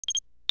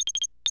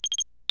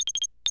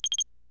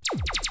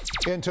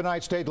In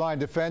tonight's Dateline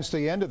Defense,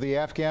 the end of the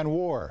Afghan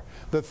war.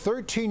 The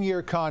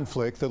 13-year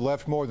conflict that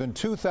left more than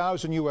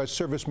 2,000 U.S.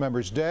 service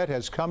members dead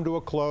has come to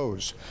a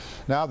close.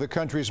 Now the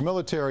country's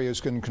military is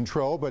in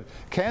control, but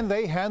can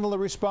they handle the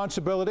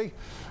responsibility?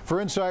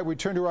 For insight, we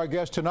turn to our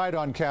guest tonight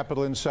on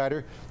Capitol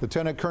Insider,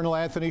 Lieutenant Colonel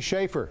Anthony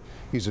Shaffer.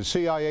 He's a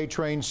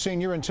CIA-trained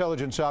senior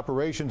intelligence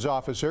operations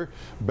officer,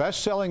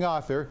 best-selling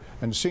author,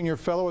 and senior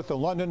fellow at the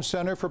London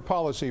Center for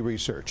Policy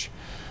Research.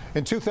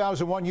 In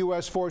 2001,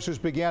 U.S. forces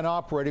began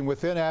operating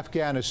within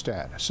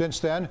Afghanistan. Since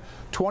then,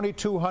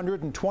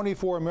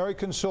 2,224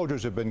 American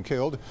soldiers have been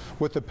killed,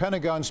 with the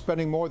Pentagon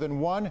spending more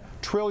than $1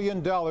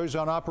 trillion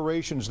on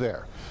operations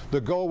there.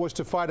 The goal was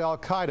to fight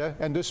al-Qaeda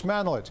and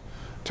dismantle it.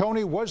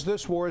 Tony, was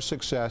this war a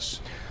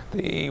success?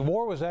 The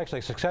war was actually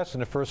a success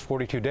in the first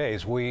 42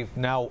 days. We've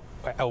now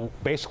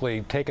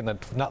basically taken the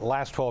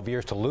last 12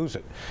 years to lose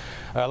it.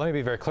 Let me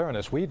be very clear on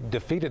this. We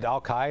defeated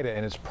al-Qaeda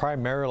and its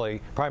primary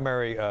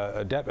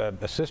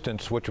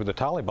assistance, which were the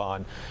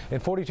Taliban, in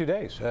 42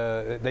 days.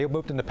 They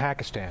moved into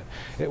Pakistan.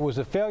 It was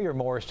a failure,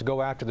 Morris, to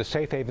go after the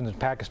safe havens in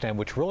Pakistan,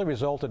 which really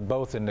resulted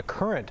both in the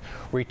current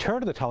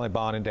return of the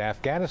Taliban into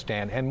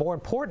Afghanistan and, more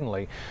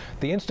importantly,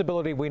 the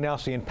instability we now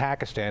see in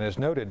Pakistan. As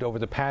noted, over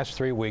the past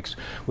 3 weeks,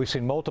 we've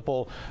seen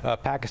multiple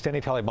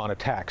Pakistani Taliban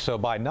attacks. So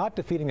by not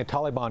defeating the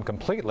Taliban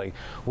completely,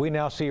 we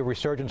now see a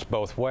resurgence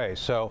both ways.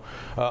 So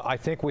I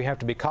think we have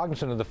to be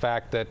cognizant of the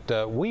fact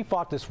that we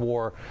fought this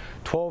war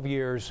 12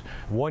 years,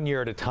 1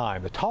 year at a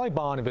time. The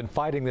Taliban have been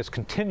fighting this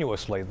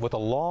continuously with a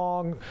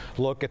long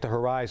look at the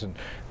horizon.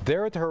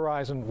 They're at the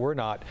horizon, we're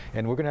not,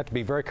 and we're going to have to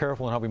be very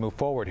careful in how we move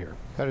forward here.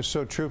 That is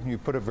so true, and you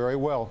put it very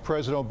well.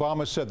 President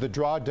Obama said the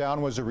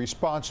drawdown was a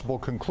responsible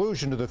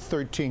conclusion to the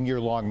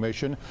 13-year-long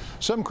mission.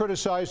 Some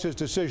criticized his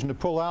decision to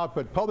pull out,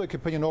 but public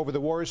opinion over the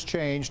war has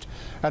changed,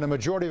 and a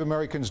majority of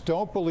Americans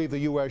don't believe the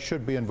U.S.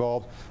 should be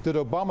involved. Did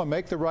Obama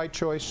make the right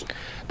choice?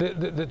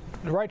 The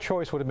right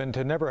choice would have been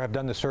to never have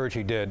done the surge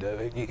he did.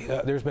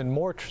 There's been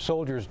more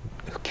soldiers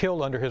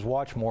killed under his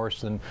watch,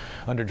 Morris, than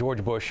under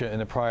George Bush in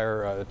the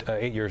prior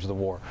 8 years of the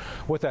war.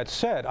 With that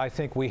said, I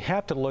think we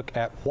have to look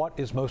at what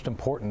is most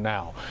important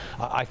now.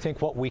 I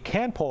think what we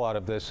can pull out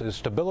of this is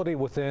stability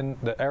within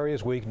the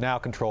areas we now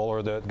control,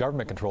 or the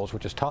government controls,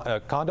 which is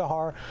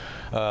Kandahar,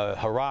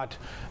 Herat,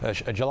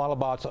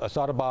 Jalalabad,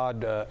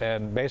 Asadabad,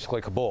 and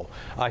basically Kabul.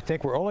 I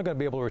think we're only going to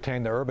be able to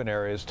retain the urban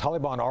areas.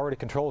 Taliban already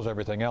controls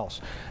everything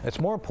else. It's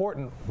more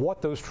important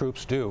what those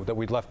troops do that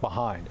we'd left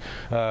behind.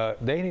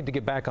 They need to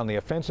get back on the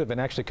offensive and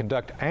actually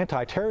conduct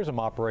anti-terrorism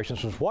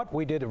operations, which is what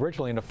we did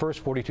originally in the first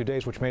 42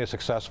 days, which made us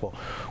successful.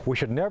 We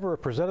should never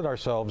have presented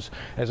ourselves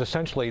as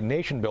essentially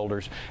nation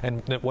builders,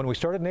 and when we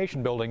started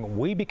nation building,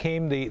 we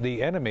became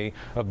the enemy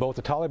of both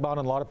the Taliban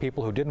and a lot of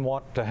people who didn't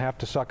want to have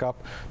to suck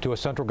up to a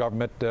central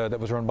government that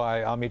was run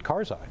by Hamid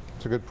Karzai.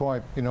 That's a good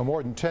point. You know,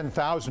 more than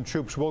 10,000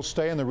 troops will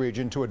stay in the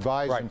region to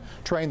advise and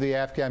train the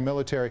Afghan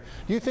military.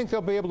 Do you think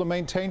they'll be able to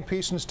maintain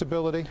peace and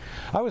stability?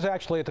 I was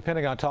actually at the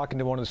Pentagon talking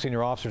to one of the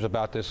senior officers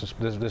about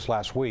this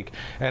last week,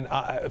 and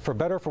for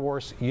better or for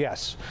worse,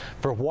 yes.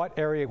 For what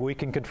area we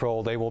can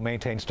control, they will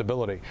maintain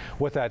stability.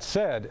 With that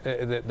said,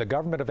 the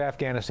government of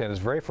Afghanistan is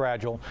very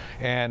fragile,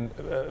 and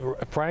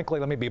frankly,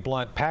 let me be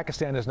blunt,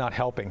 Pakistan is not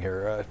helping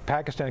here.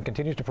 Pakistan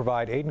continues to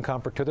provide aid and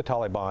comfort to the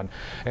Taliban,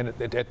 and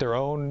at their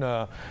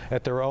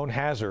own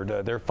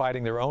hazard, they're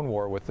fighting their own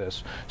war with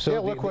this. So yeah,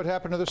 look what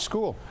happened to the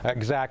school.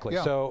 Exactly.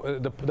 Yeah. So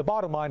the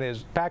bottom line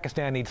is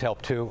Pakistan needs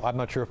help too. I'm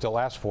not sure if they'll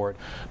ask for it,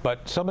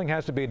 but something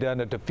has to be done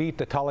to defeat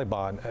the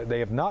Taliban. They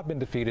have not been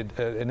defeated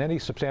in any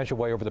substantial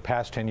way over the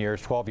past 10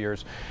 years, 12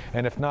 years,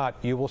 and if not,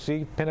 you will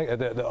see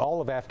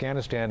all of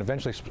Afghanistan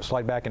eventually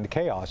slide back into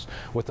chaos,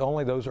 with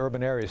only those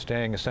urban areas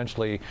staying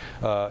essentially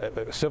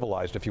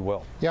civilized, if you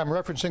will. Yeah, I'm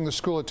referencing the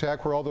school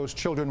attack where all those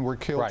children were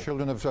killed,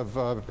 children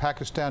of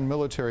Pakistan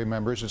military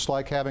members. It's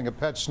like having a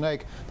pet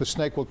snake. The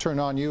snake will turn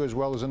on you as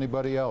well as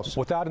anybody else.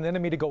 Without an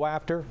enemy to go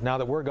after, now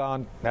that we're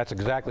gone, that's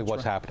exactly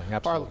what's happening.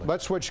 Absolutely. All right,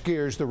 let's switch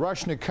gears. The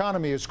Russian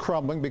economy is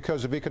crumbling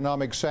because of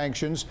economic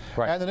sanctions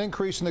and an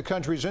increase in the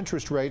country's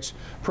interest rates.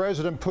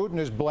 President Putin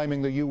is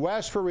blaming the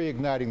U.S. for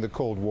reigniting the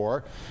Cold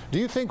War. Do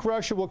you think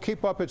Russia will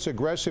keep up its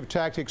aggressive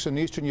tactics in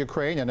eastern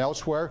Ukraine and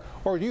elsewhere,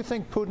 or do you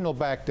think Putin will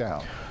back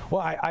down?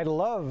 Well, I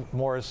love,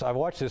 Morris, I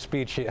watched his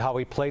speech, how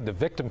he played the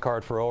victim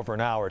card for over an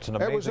hour. It's an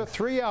amazing... It was a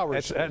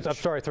 3-hour speech. I'm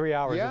sorry, 3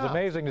 hours. Yeah. It was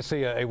amazing to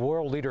see a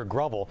world leader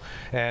grovel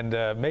and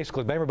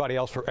basically blame everybody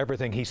else for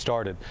everything he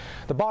started.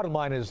 The bottom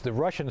line is the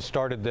Russians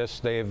started this.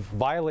 They've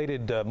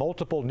violated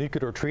multiple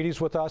nuclear treaties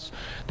with us.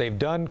 They've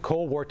done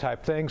Cold War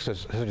type things,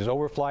 such as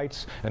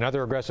overflights and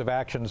other aggressive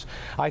actions.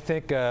 I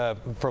think,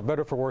 for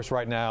better or for worse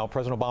right now,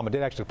 President Obama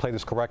did actually play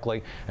this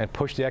correctly and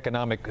push the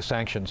economic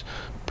sanctions.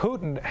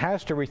 Putin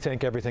has to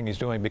rethink everything he's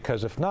doing,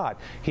 because if not,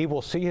 he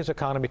will see his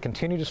economy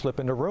continue to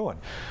slip into ruin.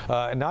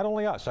 And not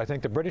only us, I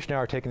think the British now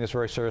are taking this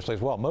very seriously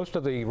as well. Most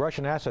of the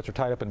Russian assets are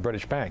tied up in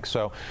British banks.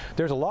 So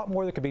there's a lot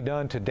more that could be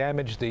done to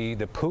damage the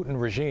Putin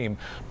regime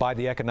by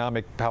the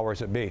economic powers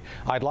that be.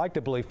 I'd like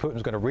to believe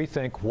Putin's going to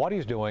rethink what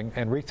he's doing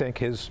and rethink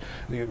his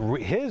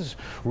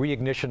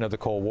reignition of the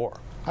Cold War.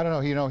 I don't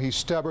know, you know, he's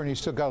stubborn. He's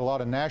still got a lot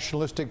of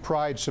nationalistic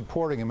pride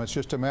supporting him. It's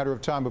just a matter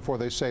of time before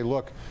they say,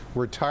 look,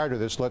 we're tired of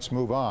this, let's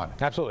move on.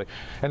 Absolutely.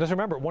 And just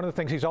remember, one of the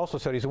things he's also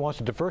said is he wants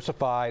to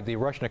diversify the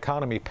Russian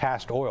economy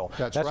past oil.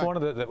 That's right. One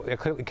of the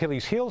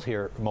Achilles' heels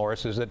here,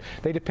 Morris, is that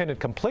they depended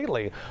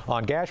completely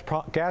on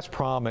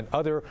Gazprom and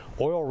other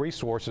oil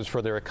resources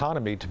for their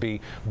economy to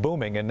be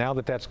booming. And now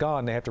that that's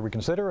gone, they have to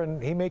reconsider,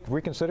 and he may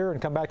reconsider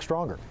and come back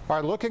stronger. All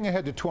right, looking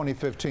ahead to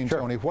 2015, sure.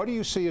 Tony, what do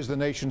you see as the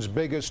nation's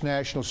biggest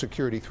national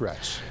security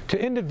threats?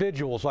 To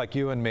individuals like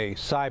you and me,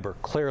 cyber,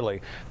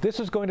 clearly, this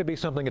is going to be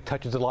something that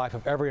touches the life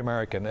of every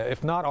American.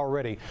 If not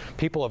already,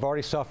 people have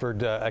already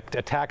suffered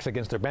attacks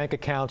against their bank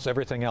accounts,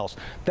 everything else.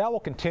 That will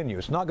continue.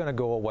 It's not going to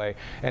go away.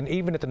 And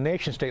even at the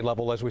nation-state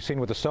level, as we've seen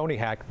with the Sony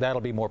hack, that'll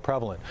be more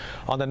prevalent.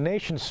 On the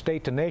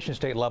nation-state to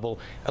nation-state level,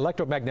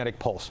 electromagnetic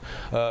pulse,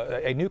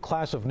 a new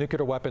class of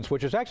nuclear weapons,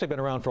 which has actually been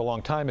around for a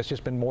long time. It's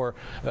just been more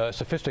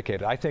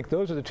sophisticated. I think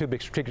those are the two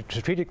big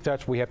strategic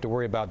threats we have to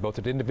worry about, both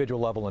at the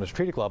individual level and a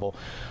strategic level.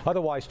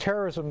 Otherwise,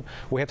 terrorism,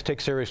 we have to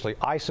take seriously.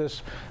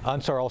 ISIS,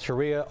 Ansar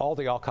al-Sharia, all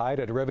the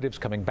al-Qaeda derivatives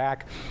coming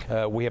back.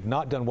 We have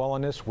not done well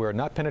on this. We're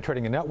not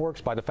penetrating the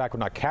networks by the fact we're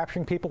not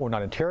capturing people, we're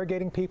not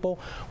interrogating people,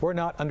 we're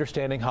not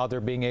understanding how they're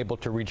being able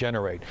to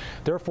regenerate.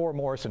 Therefore,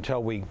 Morris,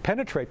 until we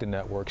penetrate the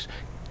networks,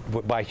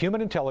 by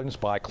human intelligence,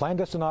 by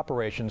clandestine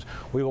operations,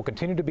 we will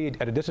continue to be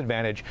at a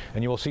disadvantage,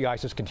 and you will see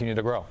ISIS continue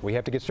to grow. We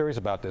have to get serious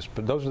about this,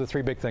 but those are the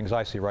three big things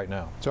I see right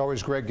now. It's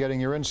always great getting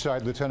your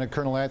insight. Lieutenant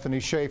Colonel Anthony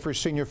Shaffer,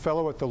 Senior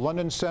Fellow at the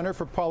London Center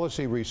for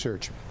Policy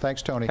Research.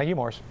 Thanks, Tony. Thank you,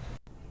 Morris.